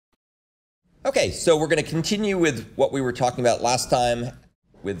Okay, so we're going to continue with what we were talking about last time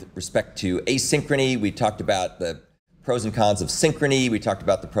with respect to asynchrony. We talked about the pros and cons of synchrony. We talked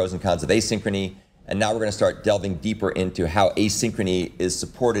about the pros and cons of asynchrony. And now we're going to start delving deeper into how asynchrony is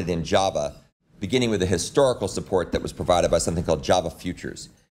supported in Java, beginning with the historical support that was provided by something called Java Futures.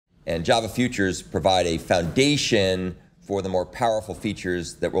 And Java Futures provide a foundation for the more powerful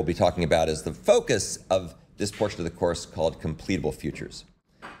features that we'll be talking about as the focus of this portion of the course called completable futures.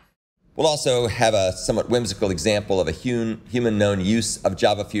 We'll also have a somewhat whimsical example of a human-known use of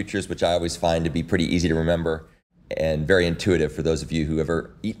Java Futures, which I always find to be pretty easy to remember and very intuitive for those of you who have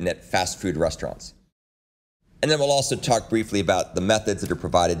ever eaten at fast food restaurants. And then we'll also talk briefly about the methods that are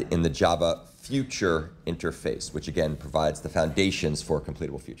provided in the Java Future interface, which again provides the foundations for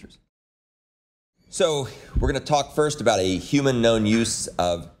completable futures. So we're going to talk first about a human-known use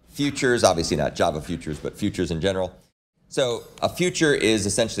of futures, obviously not Java Futures, but futures in general. So a future is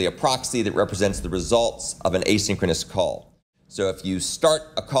essentially a proxy that represents the results of an asynchronous call. So if you start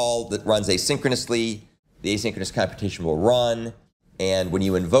a call that runs asynchronously, the asynchronous computation will run, and when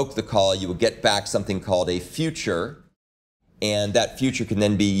you invoke the call, you will get back something called a future, and that future can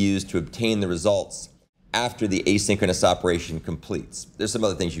then be used to obtain the results after the asynchronous operation completes. There's some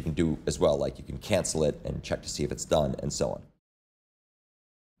other things you can do as well, like you can cancel it and check to see if it's done, and so on.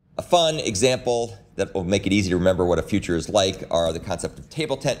 A fun example that will make it easy to remember what a future is like are the concept of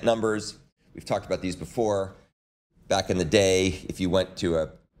table tent numbers. We've talked about these before. Back in the day, if you went to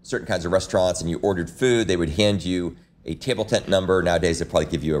certain kinds of restaurants and you ordered food, they would hand you a table tent number. Nowadays, they'll probably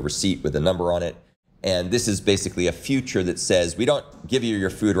give you a receipt with a number on it. And this is basically a future that says, we don't give you your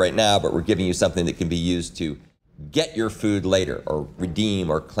food right now, but we're giving you something that can be used to get your food later or redeem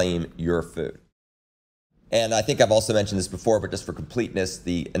or claim your food. And I think I've also mentioned this before, but just for completeness,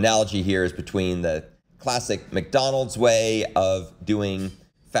 the analogy here is between the classic McDonald's way of doing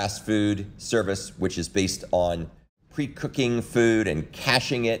fast food service, which is based on pre-cooking food and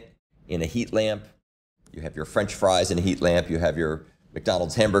caching it in a heat lamp. You have your French fries in a heat lamp. You have your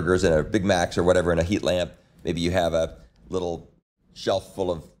McDonald's hamburgers and a Big Macs or whatever in a heat lamp. Maybe you have a little shelf full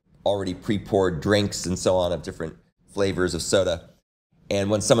of already pre-poured drinks and so on of different flavors of soda. And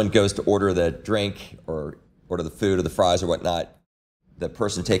when someone goes to order the drink or order the food or the fries or whatnot, the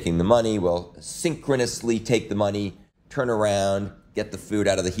person taking the money will synchronously take the money, turn around, get the food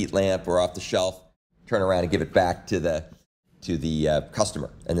out of the heat lamp or off the shelf, turn around and give it back to the customer,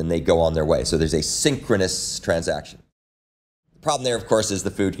 and then they go on their way. So there's a synchronous transaction. The problem there, of course, is the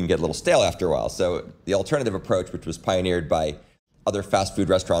food can get a little stale after a while. So the alternative approach, which was pioneered by other fast food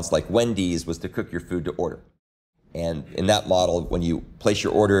restaurants like Wendy's, was to cook your food to order. And in that model, when you place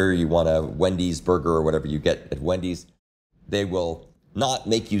your order, you want a Wendy's burger or whatever you get at Wendy's, they will not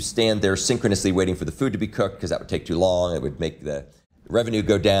make you stand there synchronously waiting for the food to be cooked because that would take too long. It would make the revenue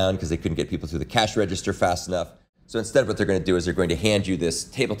go down because they couldn't get people through the cash register fast enough. So instead, what they're going to do is they're going to hand you this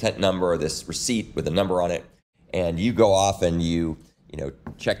table tent number or this receipt with a number on it, and you go off and you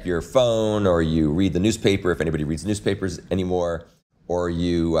check your phone or you read the newspaper if anybody reads newspapers anymore, or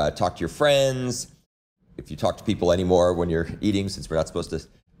you talk to your friends. If you talk to people anymore when you're eating, since we're not supposed to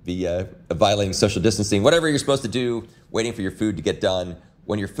be violating social distancing, whatever you're supposed to do, waiting for your food to get done.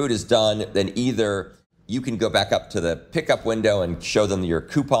 When your food is done, then either you can go back up to the pickup window and show them your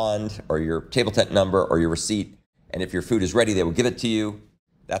coupon or your table tent number or your receipt. And if your food is ready, they will give it to you.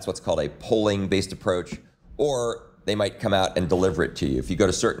 That's what's called a polling-based approach. Or they might come out and deliver it to you. If you go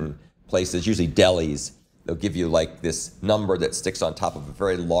to certain places, usually delis, they'll give you like this number that sticks on top of a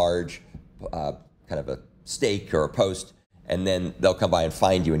very large kind of a stake or a post, and then they'll come by and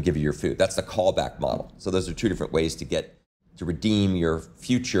find you and give you your food. That's the callback model. So those are two different ways to redeem your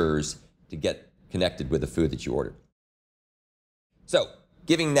futures to get connected with the food that you ordered. So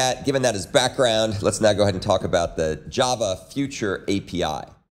given that as background, let's now go ahead and talk about the Java Future API.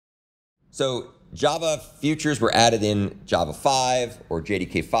 So Java Futures were added in Java 5 or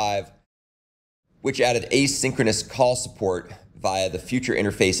JDK 5, which added asynchronous call support via the future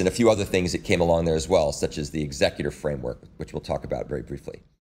interface and a few other things that came along there as well, such as the executor framework, which we'll talk about very briefly.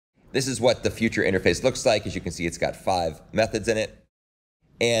 This is what the future interface looks like. As you can see, it's got 5 methods in it.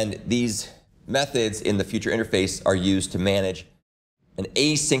 And these methods in the future interface are used to manage an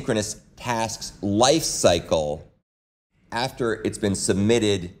asynchronous task's life cycle after it's been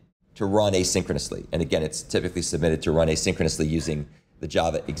submitted to run asynchronously. And again, it's typically submitted to run asynchronously using the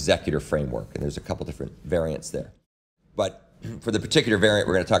Java executor framework. And there's a couple different variants there. But for the particular variant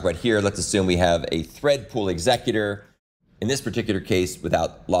we're going to talk about here, let's assume we have a thread pool executor. In this particular case,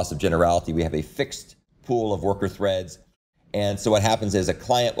 without loss of generality, we have a fixed pool of worker threads. And so what happens is a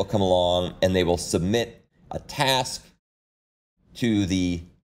client will come along and they will submit a task to the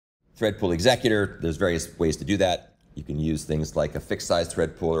thread pool executor. There's various ways to do that. You can use things like a fixed size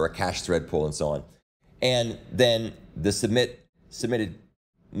thread pool or a cache thread pool and so on. And then the submit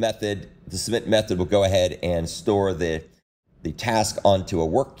method will go ahead and store the task onto a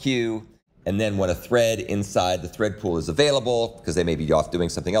work queue. And then when a thread inside the thread pool is available, because they may be off doing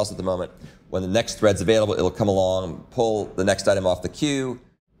something else at the moment, when the next thread's available, it'll come along, pull the next item off the queue,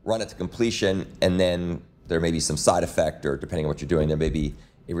 run it to completion, and then there may be some side effect, or depending on what you're doing, there may be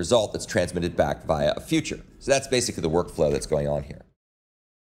a result that's transmitted back via a future. So that's basically the workflow that's going on here.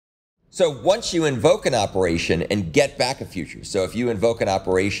 So once you invoke an operation and get back a future, so if you invoke an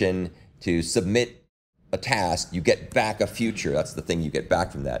operation to submit a task, you get back a future. That's the thing you get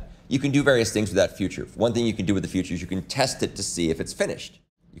back from that. You can do various things with that future. One thing you can do with the future is you can test it to see if it's finished.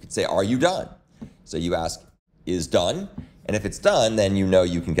 You can say, are you done? So you ask, is done? And if it's done, then you know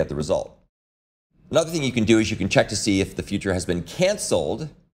you can get the result. Another thing you can do is you can check to see if the future has been canceled.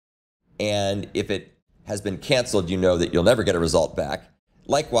 And if it has been canceled, you know that you'll never get a result back.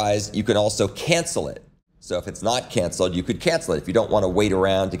 Likewise, you can also cancel it. So if it's not canceled, you could cancel it. If you don't want to wait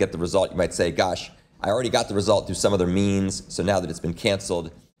around to get the result, you might say, gosh, I already got the result through some other means. So now that it's been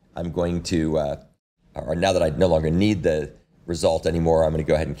canceled, I'm going to, or now that I no longer need the result anymore, I'm going to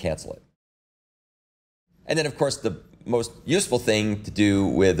go ahead and cancel it. And then, of course, the most useful thing to do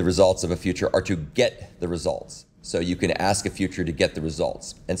with the results of a future are to get the results. So you can ask a future to get the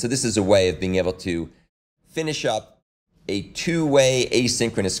results. And so this is a way of being able to finish up a two-way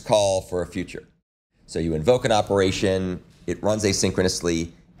asynchronous call for a future. So you invoke an operation, it runs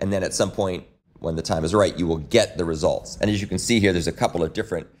asynchronously, and then at some point when the time is right, you will get the results. And as you can see here, there's a couple of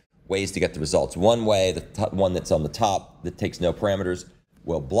different ways to get the results. One way, the one that's on the top that takes no parameters,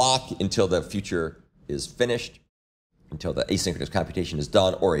 will block until the future is finished, until the asynchronous computation is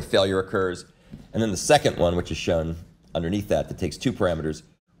done or a failure occurs. And then the second one, which is shown underneath that takes two parameters,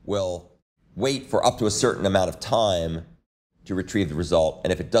 will wait for up to a certain amount of time to retrieve the result.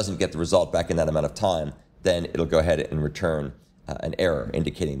 And if it doesn't get the result back in that amount of time, then it'll go ahead and return an error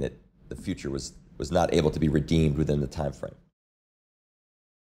indicating that the future was not able to be redeemed within the time frame.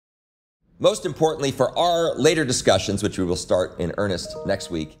 Most importantly for our later discussions, which we will start in earnest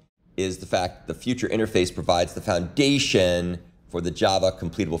next week, is the fact the future interface provides the foundation for the Java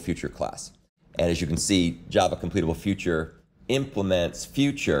Completable Future class. And as you can see, Java Completable Future implements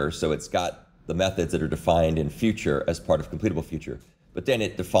future, so it's got the methods that are defined in future as part of Completable Future, but then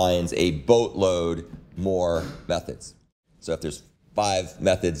it defines a boatload more methods. So if there's 5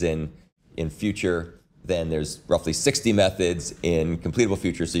 methods in future, then there's roughly 60 methods in Completable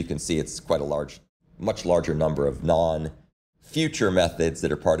Future, so you can see it's quite a much larger number of non-future methods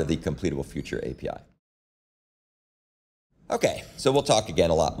that are part of the Completable Future API. Okay, so we'll talk again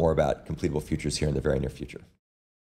a lot more about completable futures here in the very near future.